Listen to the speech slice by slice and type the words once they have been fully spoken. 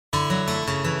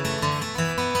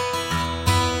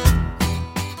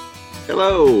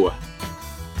Hello,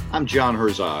 I'm John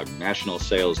Herzog, National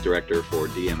Sales Director for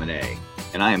DM&A,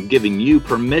 and I am giving you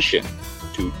permission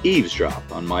to eavesdrop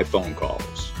on my phone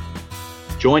calls.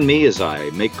 Join me as I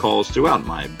make calls throughout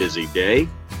my busy day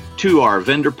to our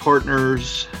vendor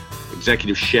partners,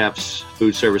 executive chefs,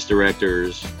 food service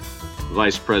directors,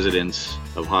 vice presidents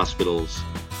of hospitals,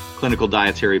 clinical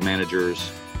dietary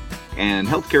managers, and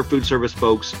healthcare food service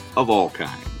folks of all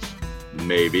kinds.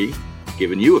 Maybe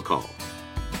giving you a call.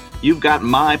 You've got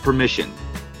my permission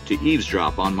to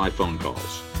eavesdrop on my phone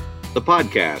calls. The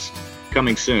podcast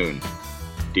coming soon,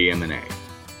 DM&A.